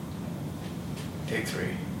Take 3.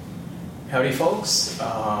 Howdy, folks.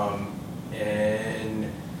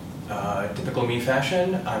 In typical me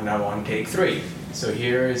fashion, I'm now on take 3. So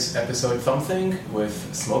here's episode something with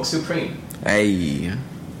SmokeSupreme. Hey.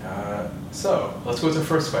 So let's go with the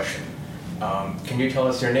first question. Can you tell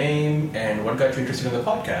us your name and what got you interested in the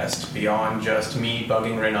podcast beyond just me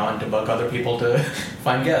bugging Renan to bug other people to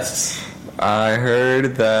find guests? I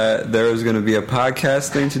heard that there was going to be a podcast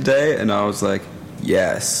thing today, and I was like,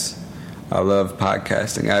 yes. I love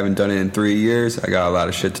podcasting. I haven't done it in 3 years. I got a lot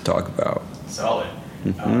of shit to talk about. Solid.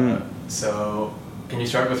 So, can you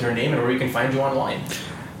start with your name and where we can find you online?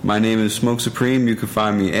 My name is SmokeSupreme. You can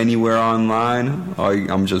find me anywhere online.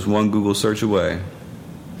 I'm just one Google search away.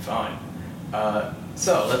 Fine.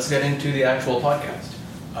 So, let's get into the actual podcast.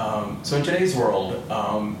 So, in today's world,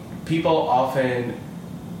 people often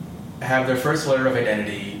have their first layer of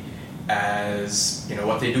identity as,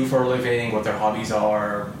 what they do for a living, what their hobbies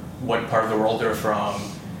are, what part of the world they're from.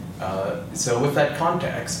 So with that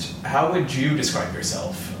context, how would you describe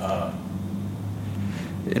yourself?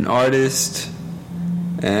 An artist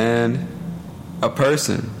and a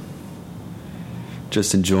person.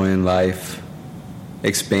 Just enjoying life,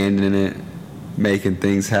 expanding it, making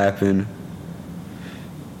things happen.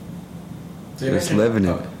 Just living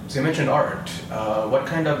it. So you mentioned art. What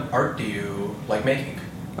kind of art do you like making?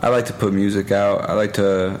 I like to put music out. I like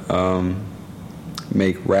to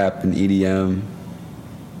make rap and EDM.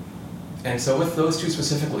 And so with those two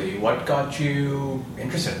specifically, what got you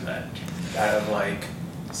interested in that? Out of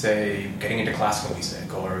say, getting into classical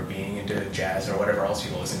music or being into jazz or whatever else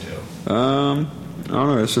people listen to? I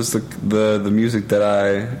don't know. It's just the music that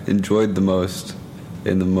I enjoyed the most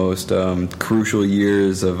in the most crucial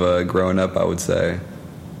years of growing up, I would say.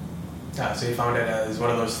 So you found it as one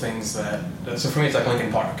of those things that... So for me, it's like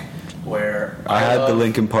Linkin Park, where I had the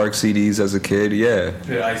Linkin Park CDs as a kid. Yeah,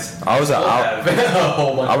 I was an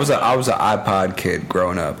iPod kid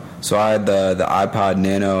growing up. So I had the iPod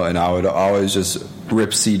Nano, and I would always just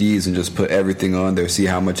rip CDs and just put everything on there, see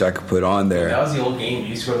how much I could put on there. That was the old game. You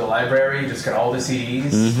used to go to the library, just get all the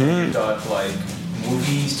CDs. Mm-hmm. You got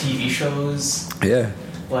movies, TV shows. Yeah.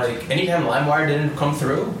 Anytime LimeWire didn't come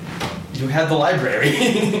through, you had the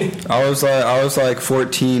library. I was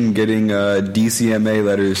 14 getting DCMA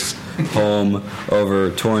letters home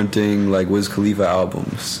over torrenting Wiz Khalifa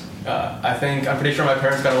albums. I'm pretty sure my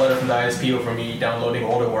parents got a letter from the ISP over me downloading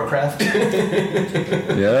World of Warcraft.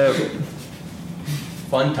 Yep.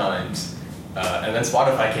 Fun times. And then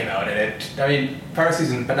Spotify came out, and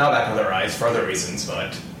piracy's now back on the rise for other reasons,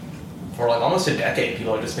 but for almost a decade,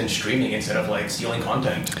 people have just been streaming instead of stealing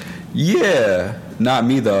content. Yeah, not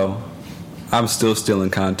me though. I'm still stealing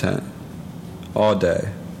content all day.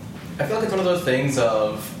 I feel like it's one of those things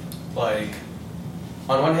of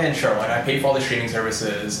on one hand, sure, I pay for all the streaming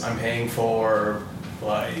services. I'm paying for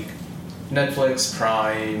Netflix,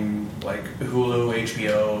 Prime, Hulu,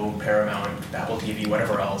 HBO, Paramount, Apple TV,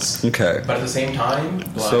 whatever else. Okay. But at the same time,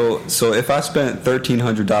 so if I spent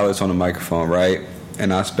 $1,300 on a microphone, right,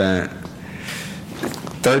 and I spent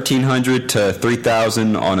 $1,300 to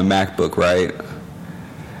 $3,000 on a MacBook, right?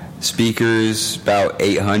 Speakers about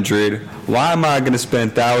 $800. Why am I going to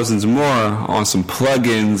spend thousands more on some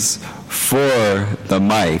plugins for the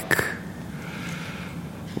mic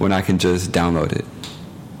when I can just download it?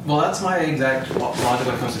 Well, that's my exact logic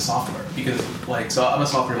when it comes to software, because so I'm a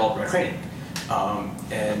software developer by training,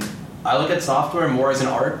 and I look at software more as an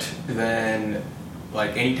art than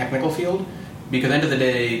any technical field, because at the end of the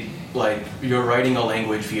day, you're writing a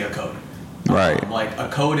language via code. Right. A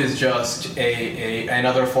code is just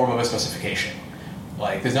another form of a specification.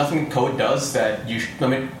 There's nothing code does that if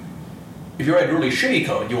you write really shitty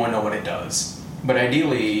code, you won't know what it does. But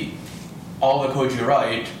ideally, all the code you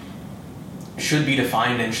write should be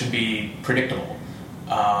defined and should be predictable.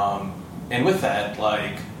 And with that,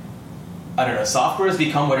 software has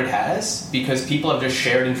become what it has because people have just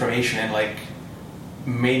shared information and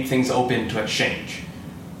made things open to exchange.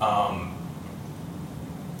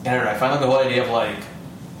 And I find the whole idea of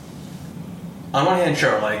on one hand,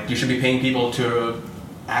 sure, you should be paying people to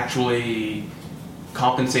actually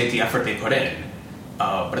compensate the effort they put in,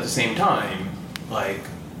 but at the same time,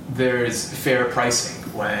 there's fair pricing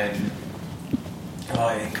when,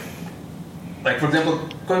 for example,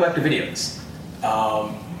 going back to videos.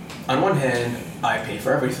 On one hand, I pay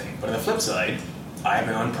for everything, but on the flip side, I have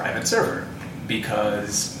my own private server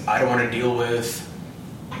because I don't want to deal with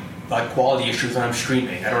quality issues when I'm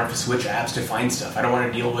streaming. I don't have to switch apps to find stuff. I don't want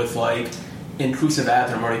to deal with intrusive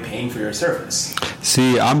ads that I'm already paying for your service.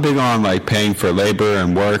 See, I'm big on paying for labor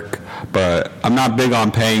and work, but I'm not big on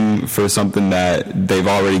paying for something that they've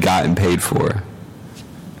already gotten paid for.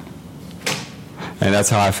 And that's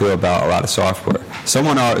how I feel about a lot of software.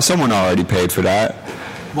 Someone already paid for that.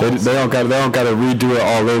 Well, they don't got to redo it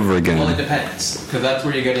all over again. Well, it depends, because that's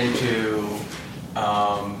where you get into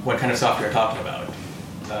what kind of software you're talking about.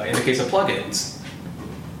 In the case of plugins,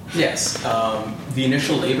 yes, the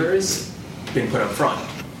initial labor has been put up front,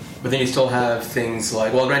 but then you still have things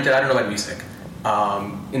like, well, granted, I don't know about music.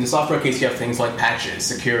 In the software case, you have things like patches,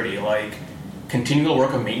 security, like continual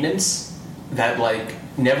work of maintenance that like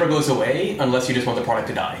never goes away unless you just want the product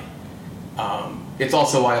to die. It's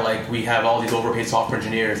also why like we have all these overpaid software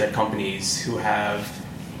engineers at companies who have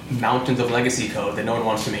mountains of legacy code that no one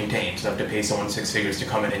wants to maintain, so they have to pay someone 6 figures to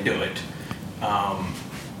come in and do it.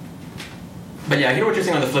 But yeah, I hear what you're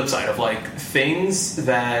saying on the flip side of like things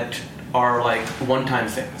that are like one-time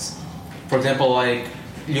things. For example, like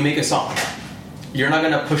you make a song. You're not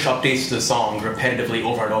going to push updates to the song repetitively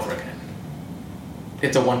over and over again.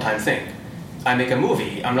 It's a one-time thing. I make a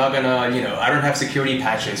movie. I'm not going to, I don't have security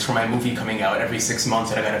patches for my movie coming out every 6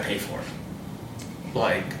 months that I got to pay for.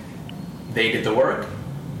 Like, they did the work.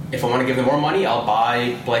 If I want to give them more money, I'll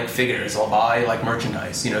buy like figures. I'll buy like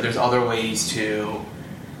merchandise. There's other ways to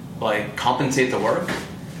like compensate the work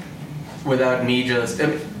without me just.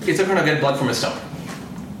 It's not going to get blood from a stone.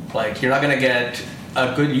 Like you're not going to get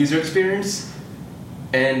a good user experience,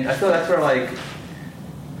 and I feel that's where like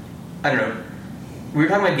I don't know. We were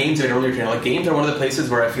talking about games a bit earlier today. Like games are one of the places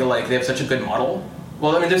where I feel like they have such a good model.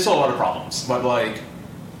 Well, I mean, there's still a lot of problems, but like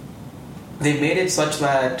they've made it such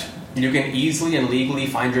that you can easily and legally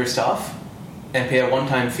find your stuff and pay a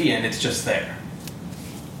one-time fee, and it's just there.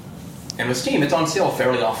 And with Steam, it's on sale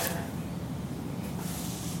fairly often.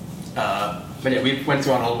 But yeah, we went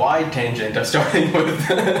on a wide tangent of starting with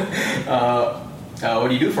what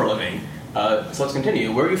do you do for a living? So let's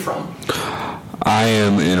continue. Where are you from? I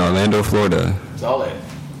am in Orlando, Florida. Solid.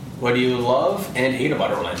 What do you love and hate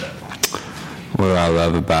about Orlando? What do I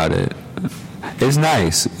love about it? It's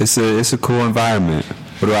nice. It's a cool environment.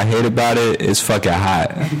 What do I hate about it? It's fucking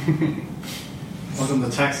hot. Welcome to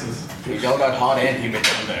Texas. Dude, y'all got hot and humid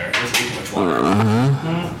down there. There's way too much water.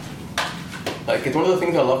 Like, it's one of the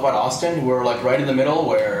things I love about Austin. We're, like, right in the middle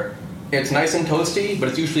where it's nice and toasty, but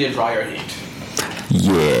it's usually a drier heat.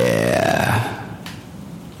 Yeah.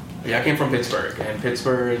 Yeah, I came from Pittsburgh, and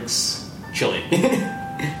Pittsburgh's chilly.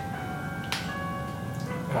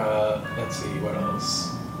 Let's see, what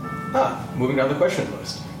else? Moving down the question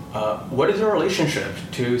list. What is your relationship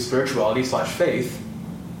to spirituality/faith,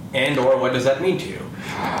 and or what does that mean to you?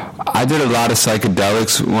 I did a lot of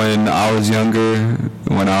psychedelics when I was younger.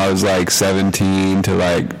 When I was like 17 to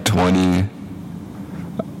like 20,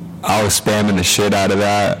 I was spamming the shit out of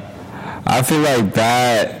that. I feel like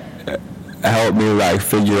that helped me like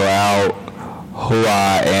figure out who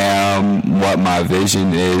I am, what my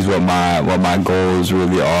vision is, what my goals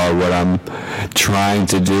really are, what I'm trying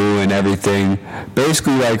to do and everything.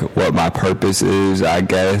 Basically like what my purpose is, I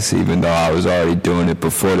guess, even though I was already doing it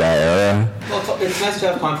before that era. Well, it's nice to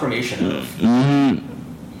have confirmation of. Mm-hmm.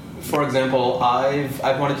 For example,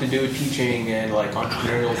 I've wanted to do teaching and like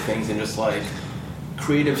entrepreneurial things and just like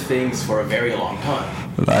creative things for a very long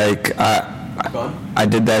time. Like I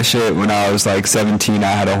did that shit when I was like 17.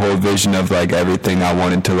 I had a whole vision of like everything I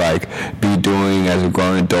wanted to like be doing as a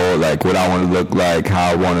grown adult, like what I want to look like,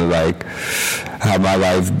 how I want to like have my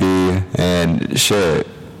life be, and shit.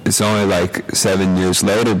 It's only like 7 years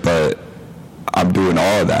later, but I'm doing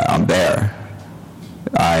all of that. I'm there.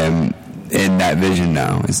 I am in that vision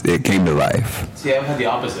now. It came to life. See, I've had the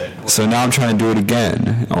opposite. So now I'm trying to do it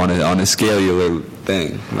again on a scalar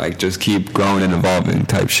thing, like just keep growing and evolving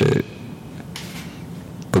type shit.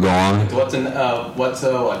 But go on.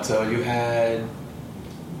 So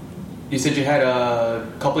you said you had a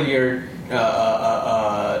couple of year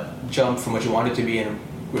jump from what you wanted to be and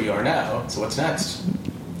where you are now. So what's next?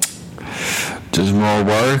 Just more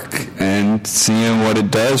work and seeing what it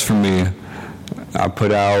does for me. I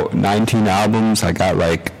put out 19 albums. I got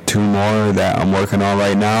like 2 more that I'm working on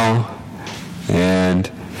right now, and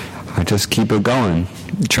I just keep it going.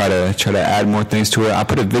 Try to add more things to it. I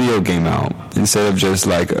put a video game out instead of just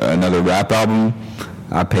like another rap album.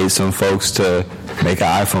 I paid some folks to make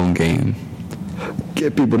an iPhone game.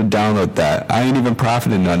 Get people to download that. I ain't even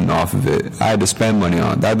profiting nothing off of it. I had to spend money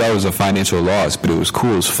on that. That was a financial loss, but it was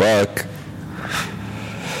cool as fuck.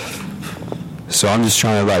 So I'm just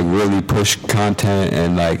trying to like really push content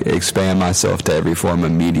and like expand myself to every form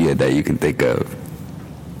of media that you can think of.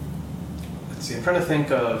 Let's see. I'm trying to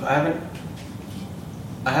think of.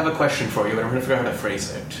 I have a question for you, but I'm trying to figure out how to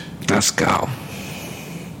phrase it. Let's go.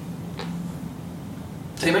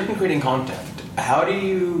 So you mentioned creating content. How do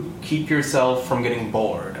you keep yourself from getting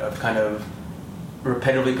bored of kind of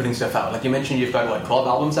repetitively putting stuff out? Like you mentioned, you've got what, 12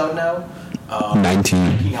 albums out now?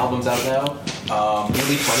 19 albums out now.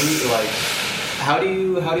 Nearly 20. Like, how do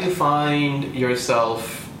you find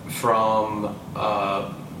yourself from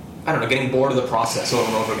I don't know, getting bored of the process over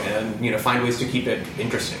and over again, and find ways to keep it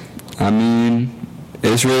interesting? I mean,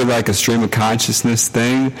 it's really like a stream of consciousness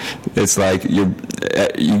thing. It's like you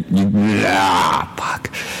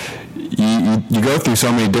go through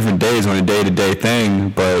so many different days on a day-to-day thing,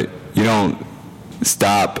 but you don't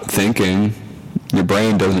stop thinking. Your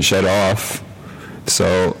brain doesn't shut off.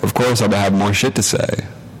 So, of course, I'm going to have more shit to say.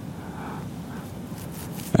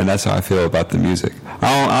 And that's how I feel about the music.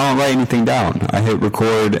 I don't write anything down. I hit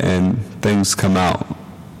record and things come out.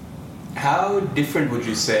 How different would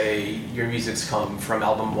you say your music's come from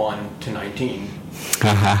album 1 to 19?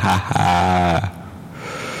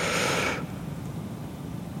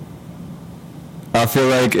 I feel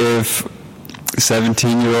like if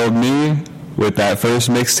 17-year-old me with that first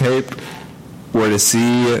mixtape were to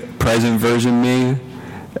see present version me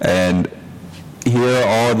and hear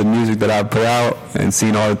all the music that I put out and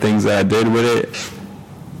seen all the things that I did with it,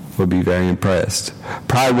 would be very impressed.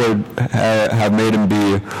 Probably would have made him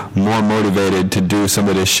be more motivated to do some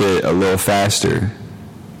of this shit a little faster.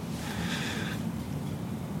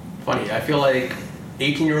 Funny, I feel like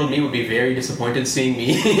 18-year-old me would be very disappointed seeing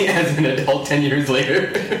me as an adult 10 years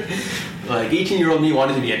later. Like, 18-year-old me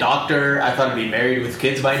wanted to be a doctor. I thought I'd be married with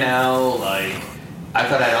kids by now. Like, I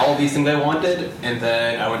thought I had all these things I wanted, and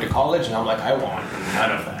then I went to college, and I'm like, I want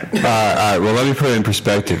none of that. All right, well, let me put it in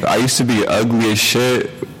perspective. I used to be ugly as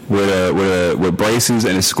shit with braces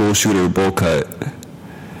and a school shooter bowl cut,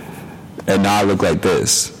 and now I look like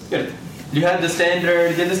this. Good. You had the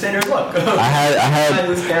standard look. I had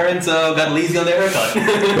whose parents got lazy on their haircut.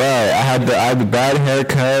 Right, I had the bad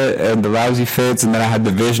haircut and the lousy fits, and then I had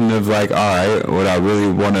the vision of like, all right, what I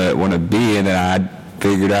really want to be, and then I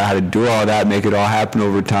figured out how to do all that, make it all happen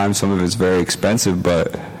over time. Some of it's very expensive,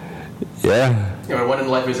 but yeah. Yeah, one in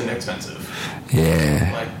life isn't expensive. Yeah.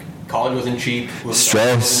 Like, college wasn't cheap.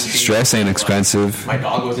 Stress ain't expensive. My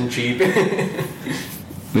dog wasn't cheap.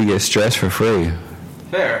 We get stress for free.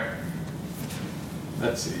 Fair.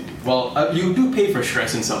 Let's see. Well, you do pay for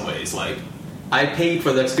stress in some ways. Like, I paid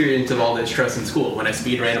for the experience of all that stress in school when I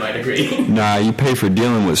speed ran my degree. Nah, you pay for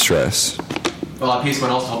dealing with stress. Well, I paid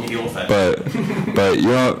someone else to help me deal with that.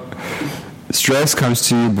 But stress comes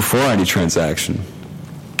to you before any transaction.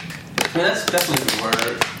 I mean, that's definitely the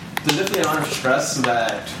word. There's definitely an amount of stress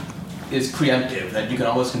that is preemptive, that you can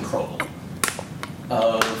always control.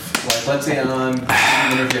 Like, let's say I'm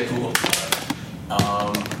interviewing a Google.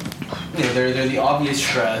 There's the obvious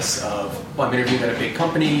stress of, well, I'm interviewing at a big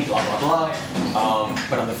company, blah, blah, blah.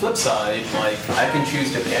 But on the flip side, like, I can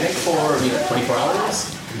choose to panic for 24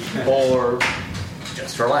 hours or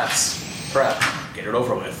just relax, prep, get it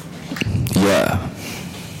over with. Yeah.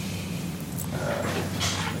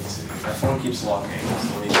 Let's see. My phone keeps locking,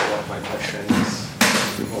 so let me pull up my questions.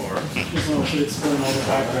 Just want to explain all the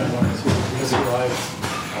background noise because it live.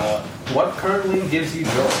 What currently gives you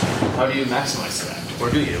joy? How do you maximize that? Or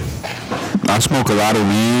do you? I smoke a lot of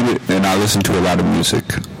weed and I listen to a lot of music.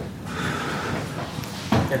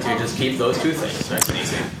 And so you just keep those two things, nice and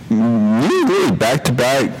easy. Really, back to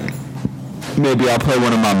back. Maybe I'll play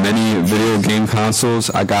one of my many video game consoles.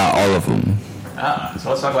 I got all of them. So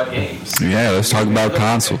let's talk about games. Yeah, let's talk about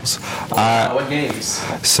consoles. What games?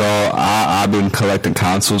 So I've been collecting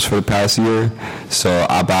consoles for the past year. So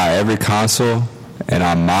I buy every console and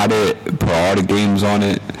I mod it, put all the games on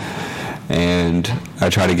it, and I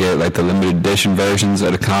try to get like the limited edition versions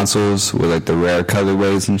of the consoles with like the rare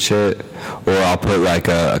colorways and shit. Or I'll put like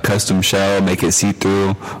a custom shell, make it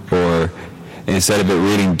see-through, or instead of it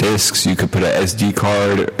reading discs, you could put an SD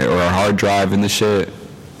card or a hard drive in the shit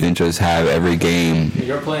and just have every game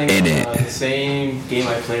You're playing in it. The same game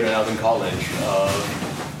I played when I was in college.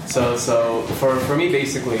 So for me,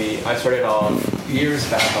 basically, I started off years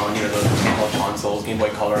back on those handheld consoles, Game Boy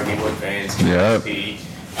Color, Game Boy Advance, Game Boy SP.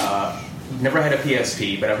 Never had a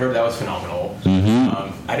PSP, but I've heard that was phenomenal.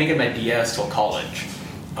 Mm-hmm. I didn't get my DS till college.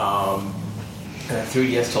 And I threw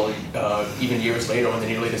DS till even years later when they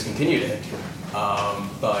nearly discontinued it.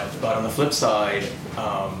 But on the flip side,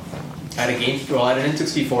 I had a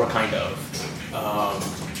N64 kind of.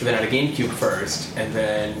 Then I had a GameCube first, and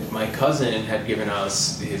then my cousin had given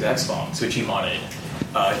us his Xbox, which he wanted,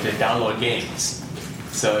 to download games.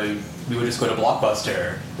 So we would just go to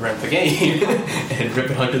Blockbuster, rent the game, and rip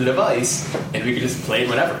it onto the device, and we could just play it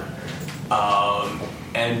whenever.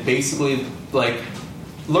 And basically, like,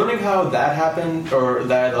 learning how that happened, or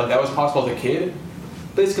that was possible as a kid,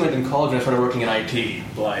 basically went in college and I started working in IT.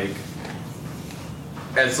 Like,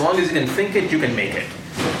 as long as you can think it, you can make it.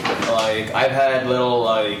 Like, I've had little,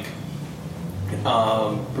 like,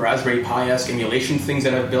 Raspberry Pi-esque emulation things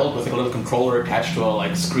that I've built with like a little controller attached to a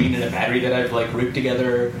like screen and a battery that I've like rigged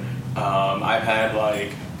together. I've had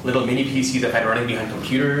like little mini PCs I've had running behind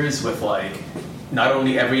computers with like not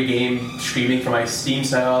only every game streaming from my Steam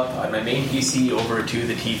setup on my main PC over to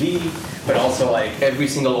the TV, but also like every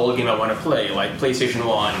single old game I want to play, like PlayStation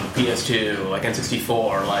 1, PS2, like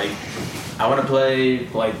N64. Like, I want to play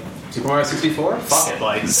like Super Mario 64? Fuck it,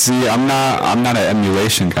 like. See, I'm not an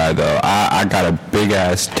emulation guy though. I got a big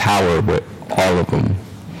ass tower with all of them.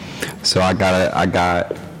 So I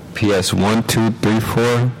got PS1, 2, 3,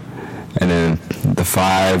 4, and then the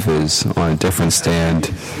 5 is on a different stand.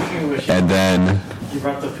 And then you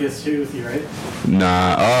brought the PS2 with you, right?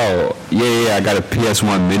 Nah. Oh, yeah. I got a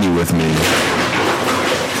PS1 mini with me.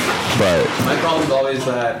 But my problem is always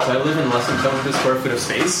that I live in less than 700 square feet of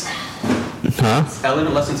space. Huh? I live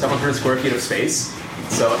in less than 700 square feet of space,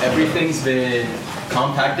 so everything's been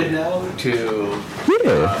compacted now to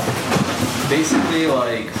basically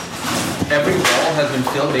like every wall has been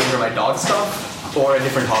filled either my dog stuff or a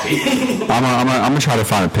different hobby. I'm gonna try to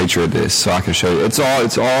find a picture of this so I can show you. It's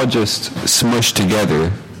all just smushed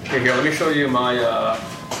together. Here, let me show you my.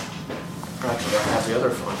 Actually, I have the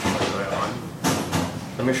other phone on.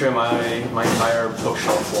 Let me show you my entire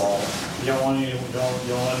bookshelf wall. You don't want any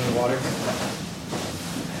water?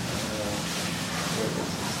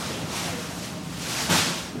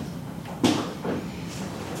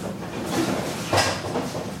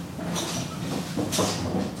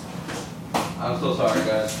 I'm so sorry,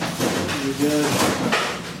 guys. You're good.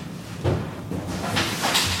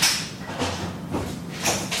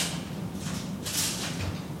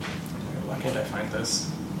 Why can't I find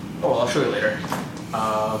this? Oh, well, I'll show you later.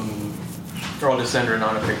 Or I'll just send her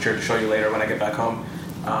on a picture to show you later when I get back home.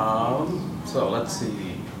 So let's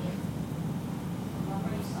see.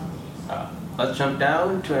 Let's jump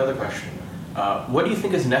down to another question. What do you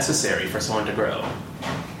think is necessary for someone to grow?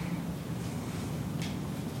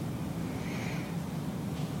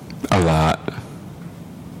 A lot.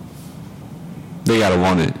 They gotta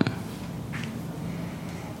want it.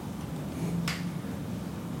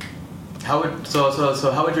 How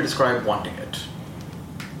would you describe wanting it?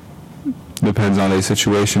 Depends on their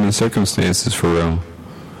situation and circumstances, for real.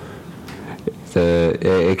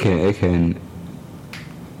 It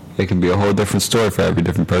can be a whole different story for every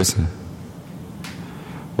different person.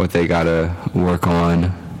 What they gotta work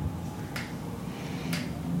on.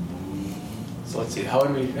 So let's see. How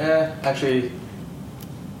would we? Actually,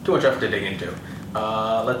 too much effort to dig into.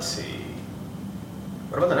 Let's see.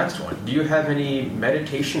 What about the next one? Do you have any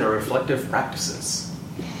meditation or reflective practices?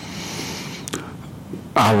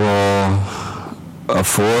 I roll a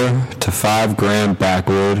 4 to 5 gram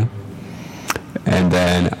backwood, and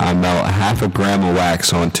then I melt half a gram of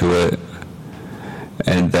wax onto it,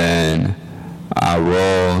 and then I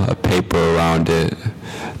roll a paper around it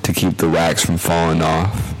to keep the wax from falling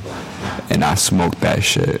off, and I smoke that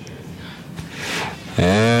shit.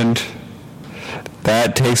 And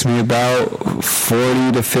that takes me about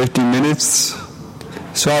 40 to 50 minutes.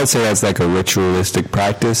 So I would say that's like a ritualistic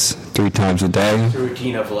practice 3 times a day. It's a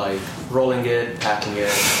routine of like rolling it, packing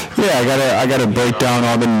it. Yeah, I gotta break down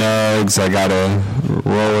all the nugs. I gotta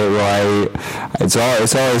roll it right. It's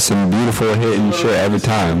always some beautiful hitting shit every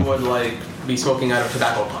time. Would like be smoking out of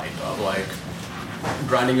tobacco pipe, of like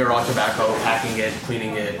grinding your raw tobacco, packing it,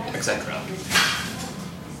 cleaning it, etc.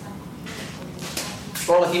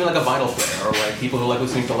 Or like even like a vinyl player, or like people who like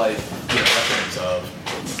listening to like records of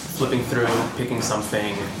flipping through, picking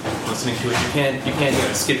something, listening to it. You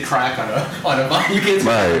can't skip track on a vinyl. You can't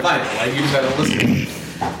skip track on a vinyl. Like you just gotta listen.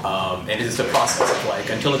 And it's just a process of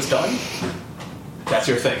like until it's done. That's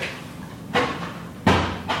your thing.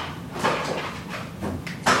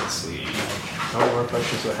 Let's see. How many more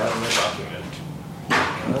questions do I have in my document?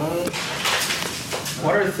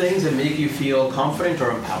 What are things that make you feel confident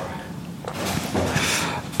or empowered?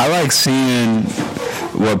 I like seeing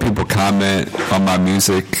what people comment on my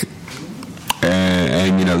music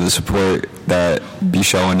and the support that be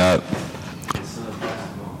showing up.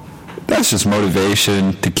 That's just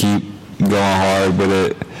motivation to keep going hard with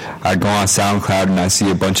it. I go on SoundCloud and I see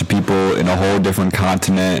a bunch of people in a whole different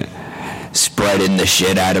continent spreading the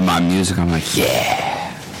shit out of my music. I'm like,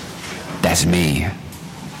 yeah, that's me.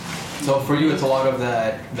 So for you, it's a lot of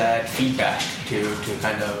that feedback to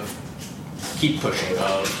kind of keep pushing.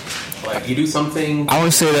 Like you do something. I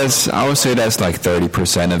would say that's like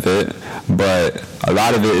 30% of it, but a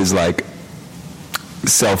lot of it is like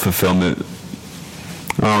self-fulfillment.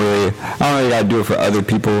 I don't really gotta do it for other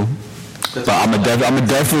people. But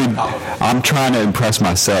I'm trying to impress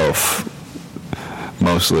myself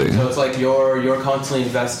mostly. So it's like you're constantly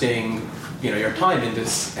investing, your time in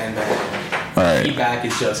this, and then feedback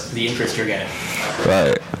is just the interest you're getting.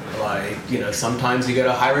 Right. Like, sometimes you get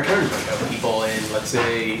a high return rate of people in, let's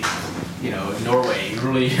say, Norway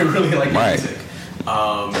really like music.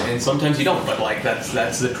 And sometimes you don't, but like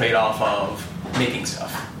that's the trade-off of making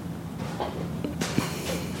stuff.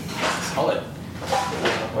 Solid.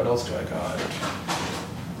 What else do I got?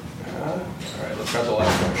 Alright, let's grab the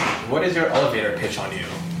last question. What is your elevator pitch on you?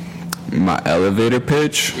 My elevator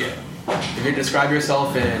pitch? Yeah. If you describe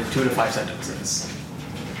yourself in 2 to 5 sentences.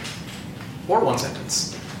 Or 1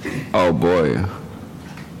 sentence. Oh boy.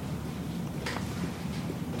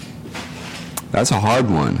 That's a hard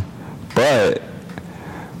one. But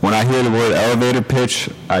when I hear the word elevator pitch,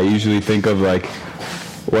 I usually think of like,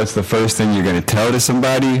 what's the first thing you're going to tell to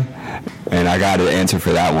somebody? And I got an answer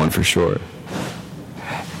for that one for sure.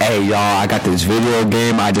 Hey y'all, I got this video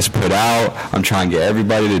game I just put out. I'm trying to get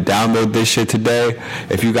everybody to download this shit today.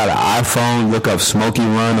 If you got an iPhone, look up Smokey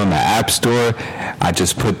Run on the App Store. I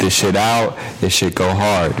just put this shit out. This shit go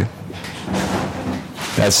hard.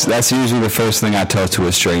 That's usually the first thing I tell to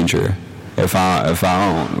a stranger if I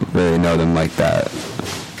don't really know them like that.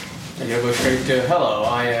 And you'll go straight to, hello,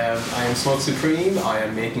 I am SmokeSupreme, I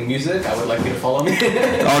am making music, I would like you to follow me.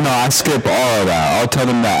 Oh no, I skip all of that. I'll tell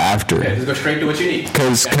them that after. Okay, just go straight to what you need.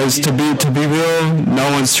 Because to be real, no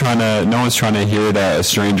one's trying to hear that a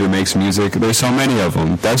stranger makes music. There's so many of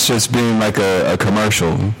them. That's just being like a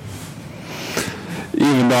commercial.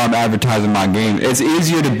 Even though I'm advertising my game, it's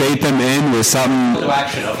easier to bait them in with something. No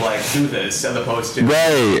action of like, do this, as opposed to.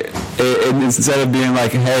 Right. Instead of being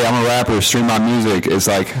like, hey, I'm a rapper, stream my music, it's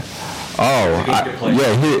like,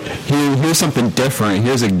 here's something different.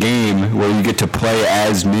 Here's a game where you get to play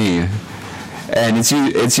as me, and it's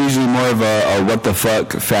usually more of a what the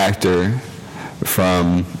fuck factor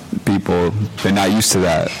from people. They're not used to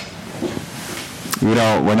that.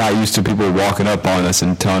 We're not used to people walking up on us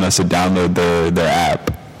and telling us to download their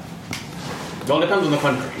app. Well, it depends on the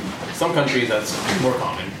country. Some countries that's more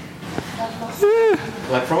common.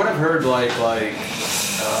 Like from what I've heard,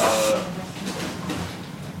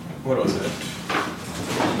 what was it?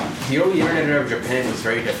 The early internet era of Japan was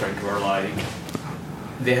very different, where like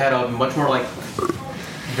they had a much more like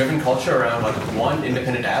driven culture around like 1,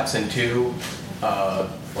 independent apps, and 2,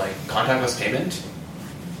 like contactless payment.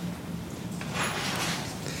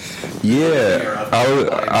 Yeah,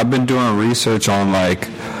 I've been doing research on like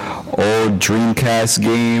old Dreamcast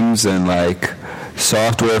games and like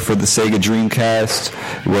software for the Sega Dreamcast,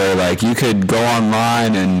 where like you could go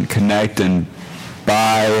online and connect and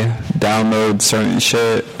download certain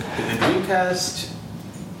shit. The Dreamcast.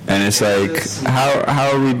 And it's like,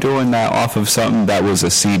 how are we doing that off of something that was a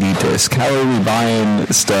CD disc? How are we buying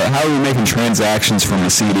stuff? How are we making transactions from a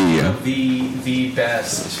CD? The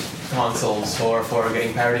best consoles for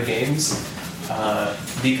getting pirated games,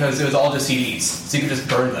 because it was all just CDs, so you could just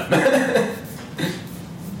burn them.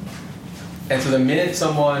 And so the minute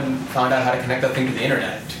someone found out how to connect that thing to the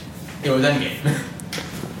internet, it was endgame.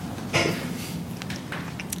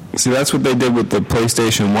 See, that's what they did with the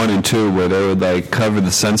PlayStation 1 and 2, where they would like cover the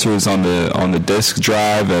sensors on the disk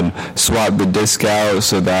drive and swap the disc out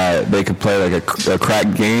so that they could play like a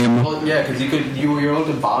cracked game. Well, yeah, because you were able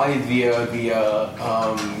to buy the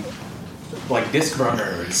like disc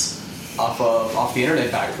burners off the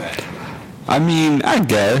internet back then. I mean, I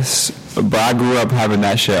guess, but I grew up having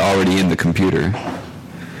that shit already in the computer.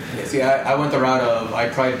 Yeah, see, I went the route of I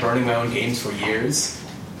tried burning my own games for years.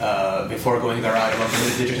 Before going the route of I'm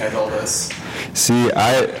going to digitize all this. See,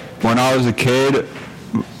 when I was a kid,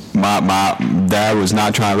 my dad was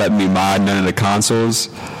not trying to let me mod none of the consoles,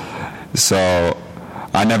 so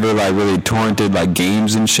I never like really torrented like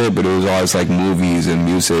games and shit, but it was always like movies and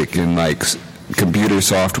music and like computer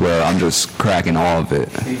software. I'm just cracking all of it.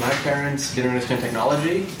 See, my parents didn't understand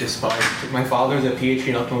technology, despite my father's a PhD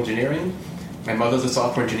in electrical engineering, my mother's a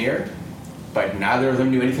software engineer. But neither of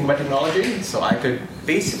them knew anything about technology, so I could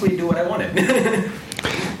basically do what I wanted.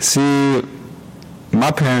 See,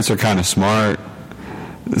 my parents are kind of smart.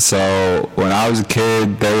 So when I was a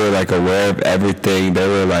kid, they were like aware of everything. They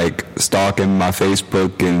were like stalking my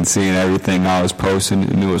Facebook and seeing everything I was posting,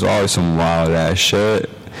 and it was always some wild ass shit.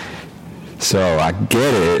 So I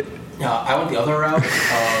get it. I went the other route.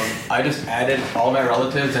 I just added all my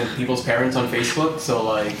relatives and people's parents on Facebook, so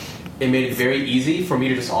like it made it very easy for me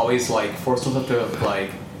to just always like force myself to like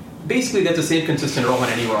basically gets the same consistent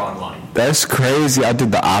enrollment anywhere online. That's crazy. I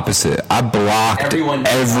did the opposite. I blocked Everyone-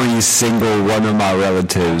 every single one of my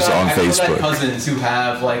relatives on I Facebook. have cousins who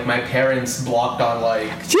have like my parents blocked on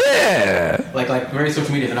Yeah. like various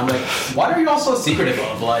social medias, and I'm like, why are you all so secretive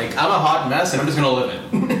of? Like, I'm a hot mess, and I'm just gonna live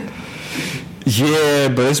it. Yeah,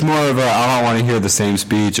 but it's more of a I don't want to hear the same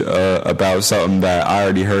speech about something that I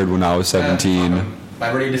already heard when I was 17. If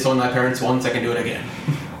I've already disowned my parents once, I can do it again.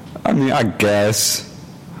 I mean, I guess.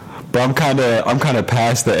 But I'm kind of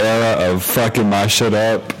past the era of fucking my shit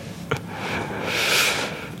up.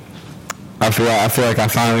 I feel like I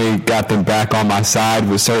finally got them back on my side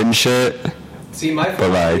with certain shit. See, my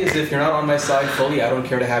philosophy is if you're not on my side fully, I don't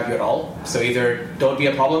care to have you at all. So either don't be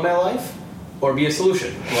a problem in my life, or be a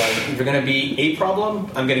solution. Like, if you're gonna be a problem,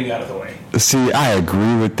 I'm getting you out of the way. See, I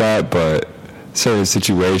agree with that, but certain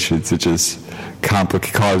situations, it just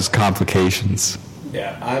cause complications.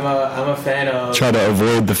 Yeah, I'm a fan of... Try to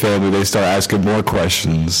avoid the family, they start asking more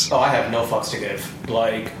questions. Oh, I have no fucks to give.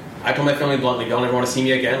 Like, I told my family bluntly, y'all never want to see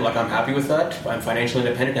me again. Like, I'm happy with that. I'm financially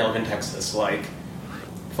independent and I live in Texas. Like,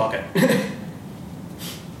 fuck it.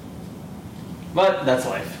 But that's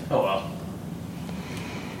life. Oh well.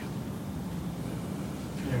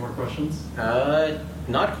 Any more questions?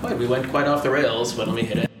 Not quite. We went quite off the rails, but let me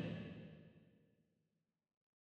hit it.